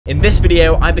In this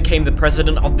video, I became the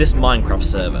president of this Minecraft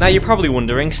server. Now you're probably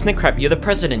wondering, Snikrep, you're the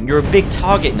president, you're a big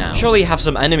target now. Surely you have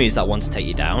some enemies that want to take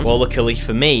you down. Well, luckily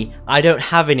for me, I don't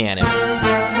have any enemies.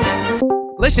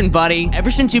 Listen, buddy, ever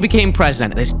since you became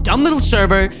president of this dumb little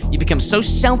server, you become so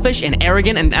selfish and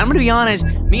arrogant, and I'm gonna be honest,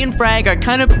 me and Frag are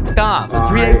kind of off. The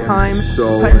 3-day time,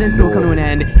 president will come to an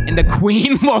end, and the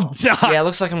queen will die. Yeah,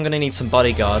 looks like I'm gonna need some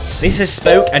bodyguards. This is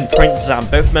Spoke and PrinceZam,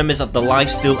 both members of the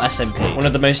Lifesteal SMP, one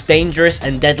of the most dangerous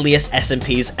and deadliest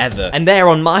SMPs ever. And they're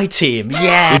on my team,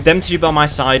 yeah! With them two by my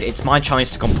side, it's my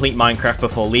chance to complete Minecraft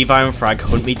before Levi and Frag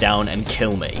hunt me down and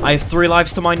kill me. I have 3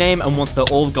 lives to my name, and once they're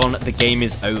all gone, the game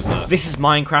is over. This is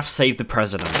Minecraft Save the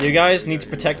President. You guys need to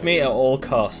protect me at all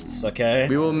costs, okay?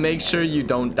 We will make sure you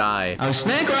don't die. Oh,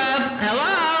 Snikrep!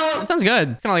 Hello! That sounds good.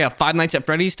 It's kind of like a Five Nights at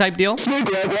Freddy's type deal.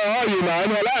 Snikrep, where are you, man?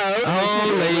 Hello?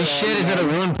 Holy shit, is that a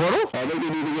ruined portal? I think we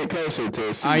need to get closer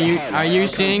to see Are you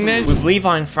seeing this? With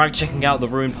Levi and Frag checking out the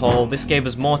ruined portal, this gave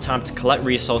us more time to collect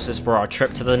resources for our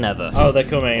trip to the Nether. Oh, they're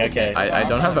coming, okay. I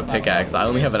don't have a pickaxe, I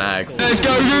only have an axe. Let's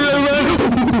go!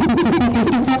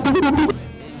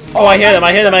 Oh, I hear them,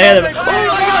 I hear them, I hear them! Oh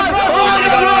my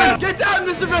god! Get down,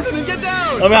 Mr. President, get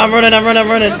down! I'm running.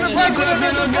 Snikrep,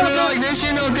 you're not gonna like this,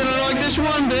 you're not gonna like this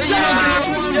one, baby. You're not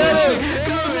gonna like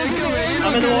this one. Come in.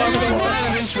 I'm in the water,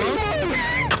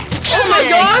 Oh my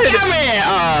god! Come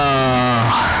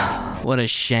here! What a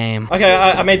shame. Okay,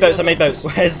 I made boats,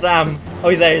 Where's Sam? Oh,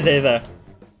 he's there.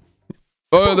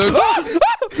 Oh, there's...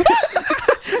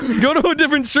 Go to a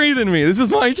different tree than me. This is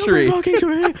my tree.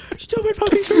 Stupid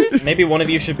fucking tree. Maybe one of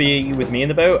you should be with me in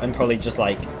the boat and probably just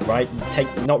like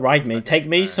take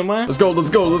me somewhere. Let's go.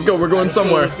 We're going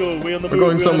somewhere. Let's go. We're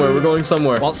going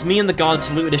somewhere. Whilst me and the guards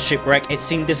looted a shipwreck, it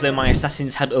seemed as though my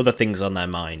assassins had other things on their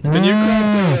mind. Can you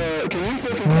craft Can you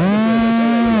fucking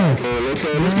craft this?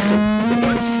 Let's get some...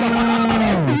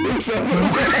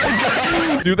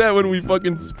 Do that when we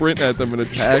fucking sprint at them and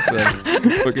attack them.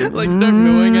 Fucking Like start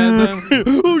mooing at them.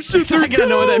 oh shit, they're I gotta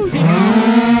know what that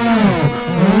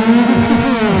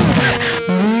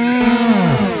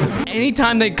means.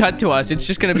 Anytime they cut to us, it's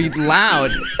just gonna be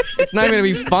loud. It's not gonna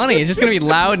be funny. It's just gonna be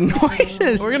loud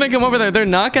noises. We're gonna come over there. They're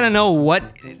not gonna know what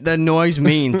the noise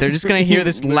means. They're just gonna hear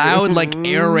this loud, like,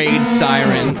 air raid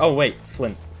siren. Oh wait,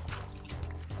 Flint.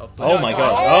 Oh my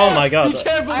god. Be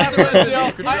careful, Mr.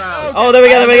 President. Oh, there we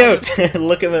go.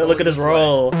 look at us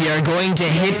roll. We are going to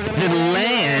hit the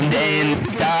land and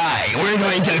die. We're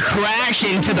going to crash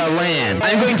into the land.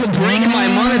 I'm going to break my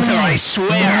monitor, I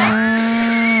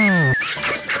swear.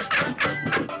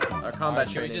 Our combat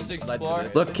training led to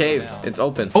this. Look, cave. It's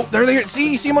open. Oh, there they are.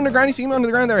 See him underground. You see him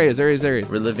underground. There he is.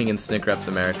 We're living in Snikrep's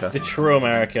America. The true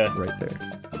America. Right there.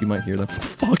 You might hear them.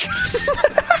 Fuck.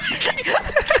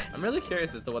 I'm really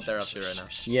curious as to what they're up to right now.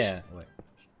 Yeah. Wait.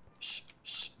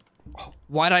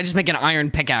 Why did I just make an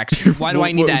iron pickaxe? Why do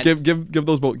I need that? Give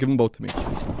those both. Give them both to me.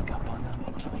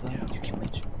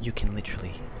 You can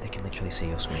literally. They can literally see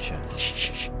your screenshot.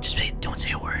 Shh. Just don't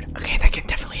say a word. Okay, they can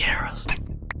definitely hear us.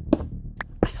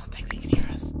 I don't think they can hear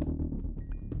us.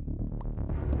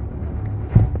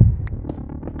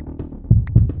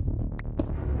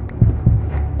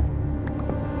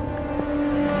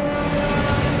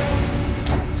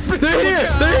 They're here!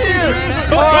 Get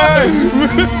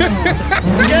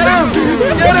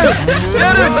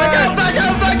him! Back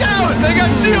out! They got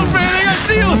shields, man! They got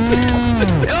shields!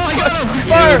 Oh, I got him!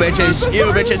 You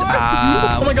bitches.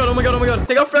 Ah. Oh my god.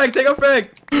 Take out Frag.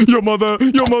 Your mother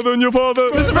and your father!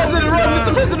 Mr. President,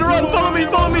 run! Follow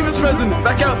me, Mr. President!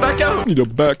 Back out! You need to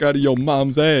back out of your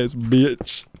mom's ass,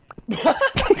 bitch.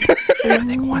 I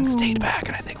think one stayed back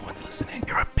and I think one's listening.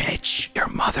 You're a bitch. Your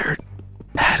mother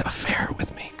had an affair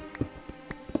with me.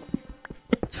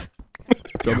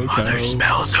 Your mother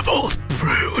smells of old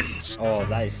prunes. Oh,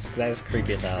 that is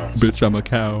creepy as hell. Bitch, I'm a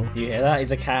cow. Do you hear that?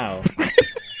 He's a cow.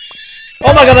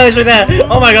 Oh my god, that is right there!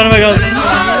 Oh my god.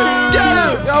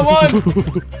 Got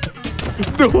one!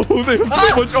 No, they have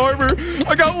so much armor.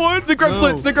 I got one.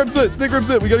 Snikrep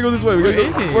slit. We gotta go this way.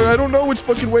 I don't know which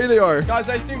fucking way they are. Guys,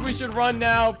 I think we should run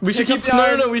now. We should keep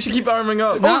arming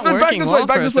up. Not working well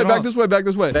for us at all. Back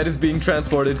this way. That is being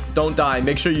transported. Don't die.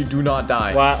 Make sure you do not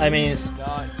die. Well, I mean, it's...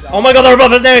 Oh my god, they're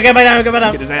above us. There, get back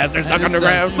down. Get his ass. They're stuck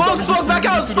underground. Smoke back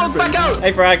out.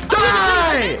 Hey, Frag.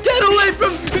 Die! Get away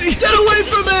from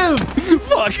him!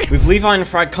 Fuck. With Levi and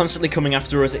Frag constantly coming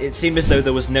after us, it seemed as though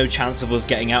there was no chance of us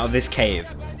getting out of this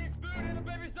cave.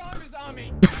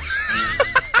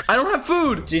 I don't have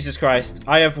food. Jesus Christ.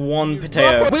 I have 1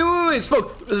 potato. Wait,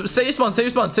 Spoke. Say your spawn,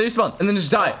 and then just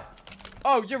die.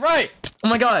 Oh, you're right. Oh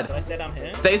my god. Can I stay down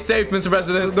here? Stay safe, Mr.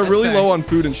 President. They're really low on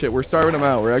food and shit. We're starving them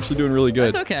out. We're actually doing really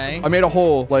good. That's okay. I made a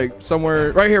hole, like,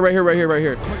 somewhere. Right here. Oh my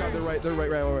god, they're right right.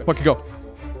 They're right. Fucking go.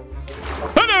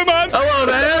 Hello, man. Hello,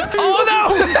 man. Oh,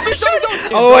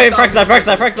 no. Oh, wait, Fraxa.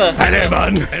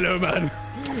 Hello, man.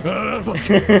 Oh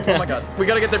my god. We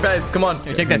gotta get their beds. Come on.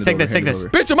 Here, take this.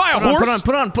 Bitch, am I a horse?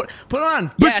 Put on. Bitch,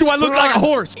 Yes, do I look put like a on.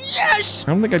 horse? Yes.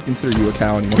 I don't think I'd consider you a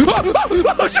cow anymore. Hey, man,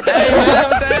 what the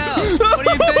hell? What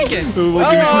are you thinking? Hello.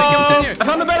 I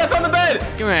found the bed.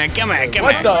 Come here.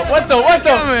 What the?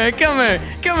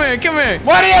 Come here.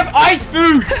 Why do you have ice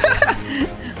boots?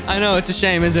 I know, it's a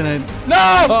shame, isn't it?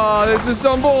 No! Oh, this is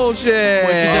some bullshit.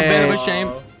 Which is a bit of a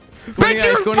shame.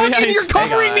 Bitch, you're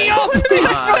covering me up.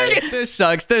 This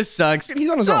sucks. He's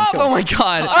on his own. Oh my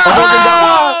god.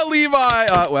 Oh,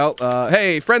 Levi.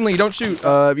 Hey, friendly, don't shoot.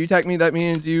 If you attack me, that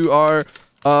means you are,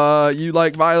 you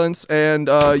like violence, and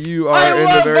you are in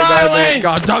a very bad way.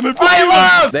 God damn it!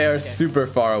 They are super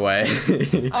far away.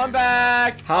 I'm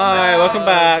back. Hi, welcome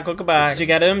back. Did you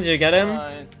get him?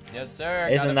 Yes, sir.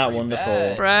 Isn't that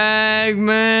wonderful?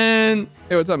 Fragment.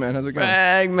 Hey, what's up, man? How's it going?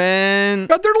 Fragment.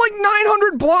 God, they're like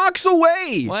 900 blocks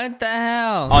away. What the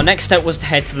hell? Our next step was to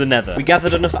head to the Nether. We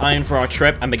gathered enough iron for our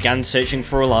trip and began searching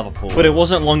for a lava pool. But it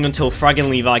wasn't long until Frag and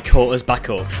Levi caught us back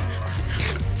up.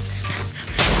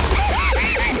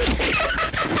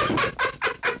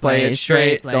 Play it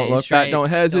straight. Don't look back. Don't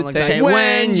hesitate.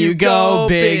 When you go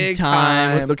big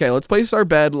time. Okay, let's place our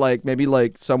bed maybe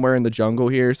somewhere in the jungle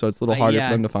here, so it's a little harder for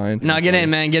them to find. No, get in,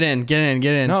 man. Get in.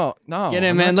 No. Get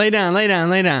in, man. Lay down.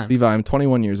 Levi, I'm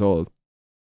 21 years old.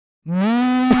 All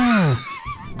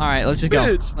right, let's just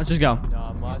go. No,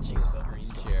 I'm watching a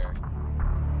screen share.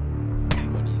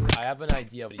 I have an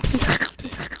idea what he's doing.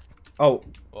 Oh.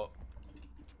 Well,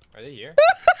 are they here?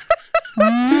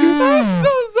 I'm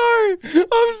so sorry.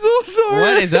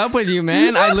 What is up with you,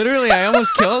 man? I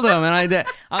almost killed him, and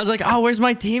I was like, oh, where's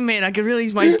my teammate? I could really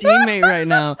use my teammate right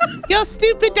now. You're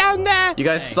stupid down there. You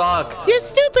guys suck. You're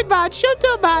stupid, man. Shut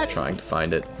up, man. Trying to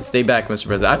find it. Stay back, Mr.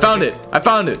 President. I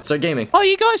found it. Start gaming. Oh,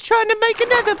 you guys trying to make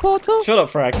another portal? Shut up,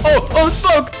 Frag. Oh,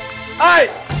 Spoke. Hey,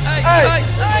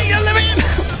 let me in.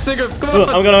 Snikrep, come on.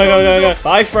 I'm gonna go.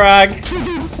 Bye, Frag.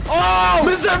 Oh,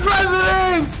 Mr.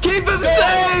 President! Keep him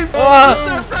safe! Ah.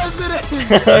 Mr.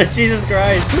 President! Jesus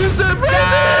Christ. Mr.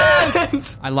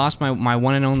 President! I lost my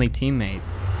one and only teammate.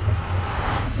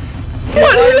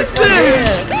 What is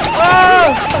this?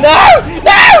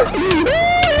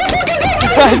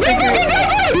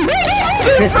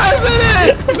 Mr.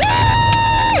 President!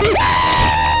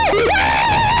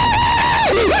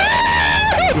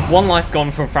 With one life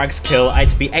gone from Frag's kill, I had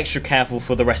to be extra careful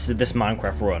for the rest of this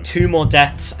Minecraft run. 2 more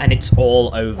deaths and it's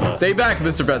all over. Stay back,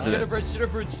 Mr. President. Shoot a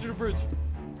bridge.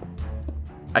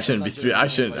 I shouldn't be. I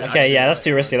shouldn't. Okay, yeah, that's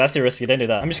too risky. Don't do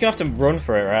that. I'm just gonna have to run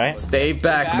for it, right? Stay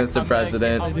back, Mr.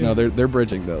 President. No, they're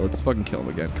bridging though. Let's fucking kill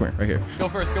them again. Come here, right here. Go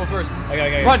first.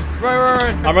 Okay. Run.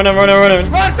 I'm running.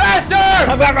 Run faster!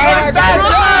 Run faster!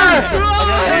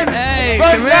 Hey,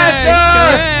 Run come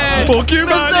faster! here. Fuck you,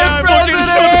 man!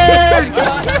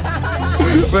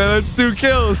 Man, that's 2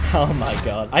 kills. Oh my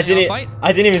god. I fight?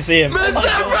 didn't even see him. Mr.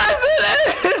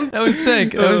 President! That was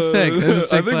sick. That was sick. That was a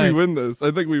sick I think play. we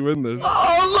win this.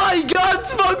 Oh my God,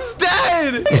 Smoke's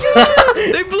dead!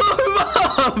 They blew him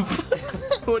up!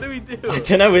 What do we do? I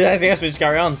don't know. I guess we just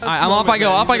carry on. Alright, I'm off I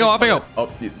go. Oh,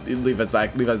 leave us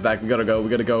back. We gotta go. We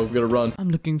gotta run. I'm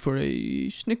looking for a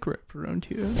Snikrep around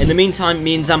here. In the meantime,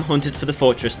 me and Zam hunted for the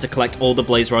fortress to collect all the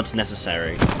blaze rods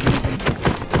necessary.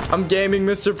 I'm gaming,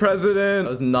 Mr. President. That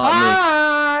was not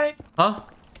me. Huh?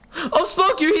 Oh,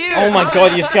 Spoke, you're here! Oh my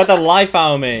god, you scared the life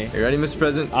out of me. Are you ready, Mr.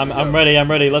 President? I'm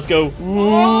ready. Let's go.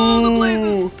 Oh, the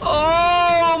blazes!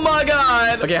 Oh my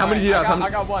god! Okay, how many do you have? I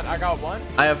got one.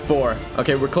 I have 4.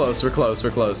 Okay, we're close. Oh,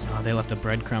 they left a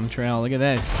breadcrumb trail. Look at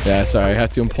this. Yeah, sorry. I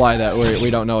have to imply that we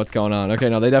don't know what's going on. Okay,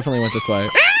 no, they definitely went this way.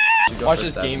 Watch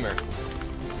this gamer.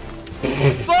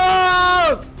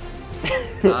 Fuck!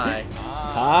 Hi.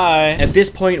 Hi. At this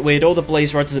point, we had all the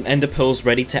blaze rods and ender pearls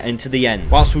ready to enter the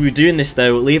end. Whilst we were doing this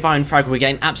though, Levi and Frag were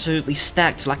getting absolutely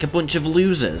stacked like a bunch of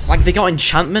losers. Like they got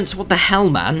enchantments? What the hell,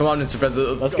 man? Come on, Mr.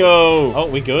 President. Let's go. Oh,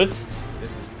 we good? This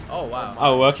is... Oh, wow.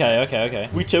 Oh, okay.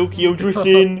 We Tokyo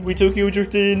drifting. We've been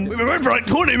running for like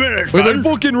 20 minutes, We've been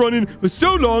fucking running for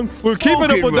so long. We're keeping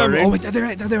up with them. running. Oh, wait,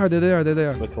 there they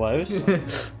are. We're close.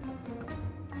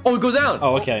 Oh, it goes down.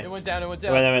 Oh, okay. It went down. Wait.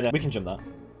 We can jump that.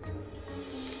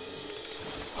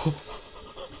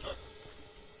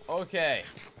 Okay.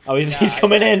 Oh, he's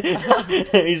coming in.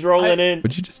 He's rolling in.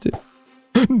 What'd you just do?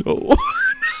 No.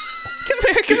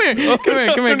 Come here. No. Get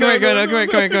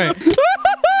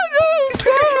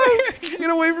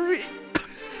away from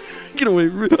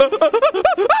me.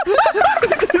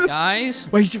 Guys?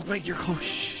 Wait, you're close.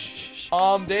 Shh.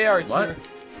 They are What?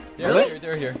 here.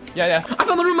 They're here. Yeah. I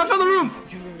found the room. I found the room.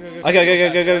 Okay,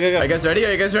 go. Are you guys ready?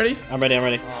 Are you guys ready? I'm ready. I'm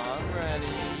ready.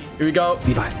 Here we go.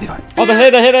 Levi. Oh,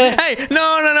 they're here. Hey,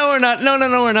 no, we're not. No,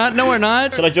 we're not. No, we're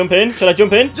not. Should I jump in? Jump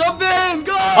in.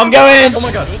 Go. I'm going. Oh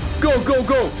my god. Go.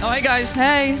 Oh, hey, guys.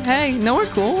 Hey. No, we're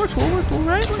cool,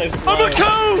 right? So I'm a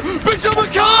cow! Bitch, I'm a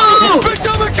cow! Bitch,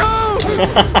 I'm a cow!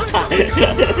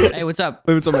 Hey, what's up?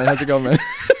 Wait, what's up, man? How's it going, man?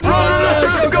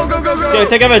 Go. Go,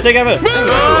 take over. Come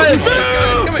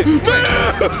here.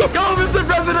 Go, Mr.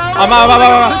 President. I'm out.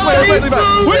 Wait, Levi.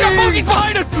 We got Bogies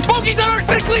behind us! Bogies on our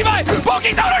 6, Levi!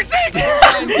 Bogies on our 6!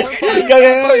 Go.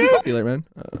 See you later, man.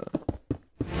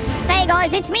 Hey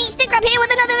guys, it's me, Snikrep here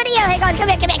with another video. Hey guys, come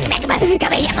here, you fucking bastard.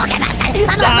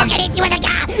 I'm gonna fucking hit you in the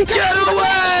car. Get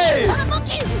away! Fuck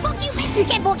you.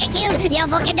 Get fucking killed. You're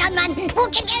fucking done, man.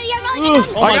 Fucking kill your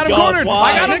Oh I my got him God, cornered! why? I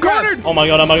got him cornered! Oh my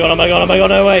god,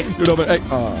 no way. Dude, no, but, hey,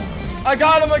 I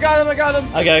got him.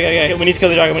 Okay. We need to kill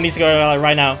the dragon. We need to go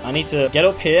right now. I need to get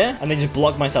up here and then just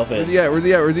block myself Where's in. he at? Where's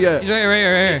he at? He's right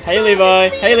here. Hey, Levi.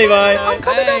 I'm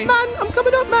coming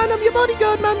up, man. I'm your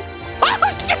bodyguard, man. Oh,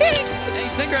 shit! Hey,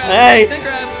 Snikrep. Hey.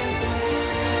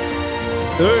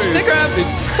 Snikrep.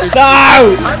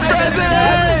 No! I'm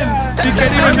president! He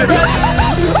can't even do it.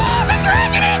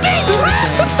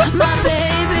 My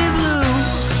baby blue.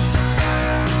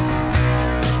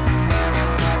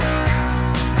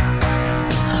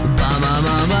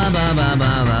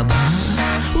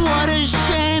 What a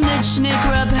shame that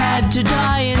Snikrep had to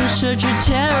die in such a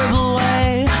terrible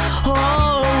way.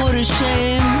 Oh, what a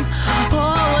shame.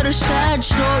 Oh, what a sad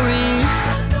story.